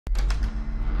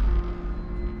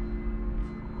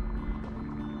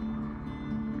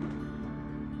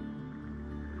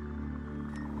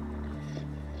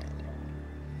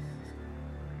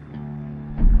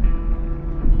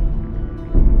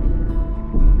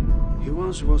He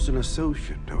once was an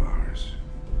associate of ours.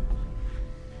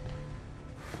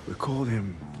 We called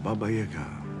him Baba Yaga.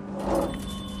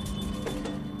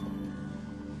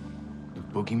 The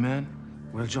boogeyman?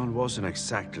 Well, John wasn't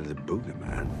exactly the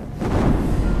boogeyman.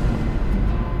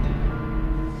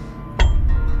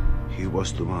 He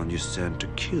was the one you sent to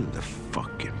kill the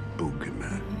fucking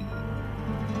boogeyman.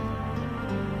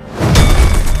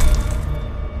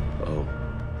 Oh.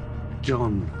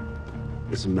 John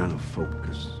is a man of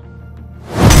focus,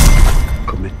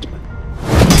 commitment,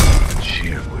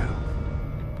 sheer will.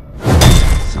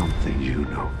 Something you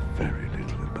know very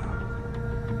little about.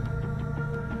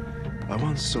 I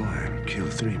once saw him kill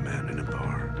 3 men in a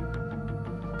bar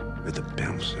with a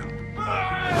pencil.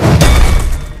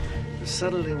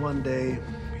 Suddenly one day,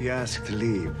 he asked to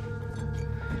leave.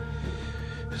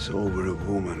 It's over a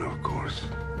woman, of course.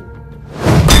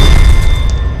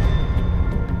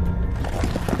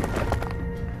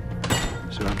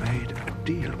 So I made a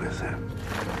deal with him.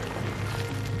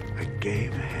 I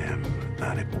gave him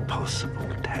an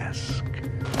impossible task.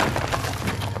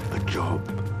 A job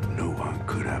no one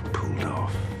could have pulled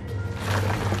off.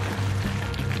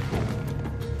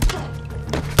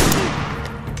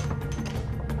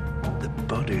 The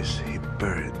bodies he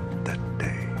buried that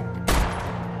day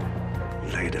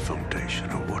laid the foundation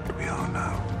of what we are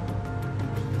now.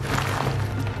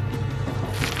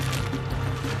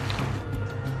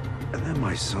 And then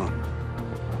my son,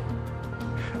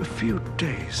 a few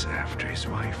days after his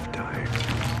wife died,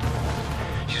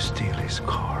 you steal his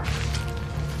car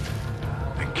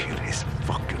and kill his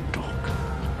fucking dog.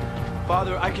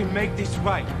 Father, I can make this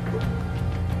right.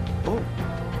 Oh,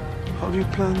 how do you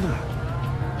plan that?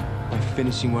 By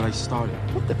finishing what I started.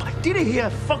 What the fuck? Did you hear a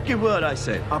fucking word I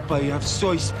said? Papa, я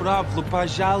все исправлю,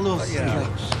 пожалуйста.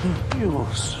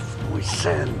 Dios, muy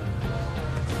sen.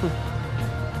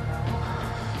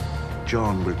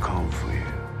 John will come for you.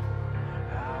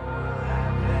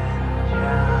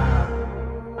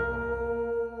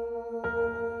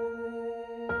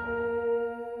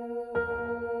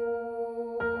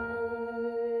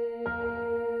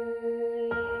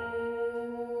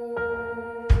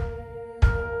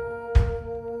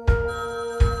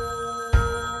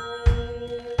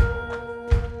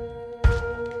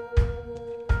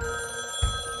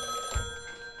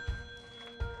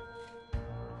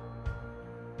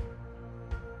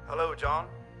 Hello, John.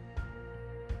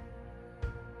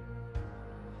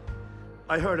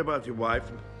 I heard about your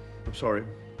wife. I'm sorry.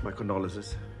 My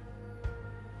condolences.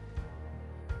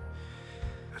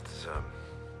 It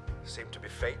seemed to be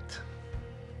fate.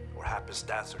 Or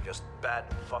happenstance, or just bad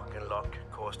fucking luck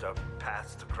caused our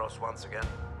paths to cross once again.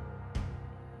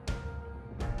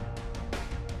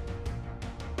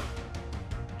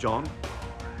 John?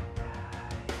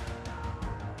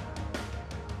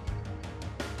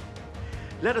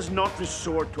 Let us not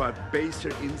resort to our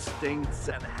baser instincts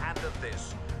And handle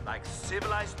this like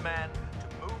civilized men to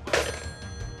move on.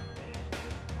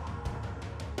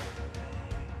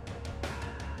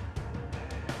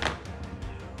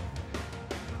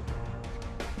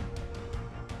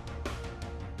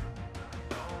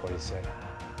 What do you say?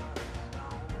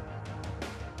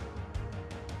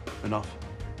 Enough.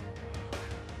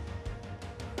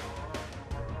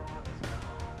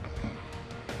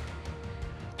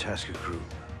 Task your crew.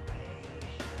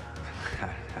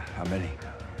 How many?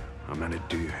 How many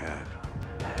do you have?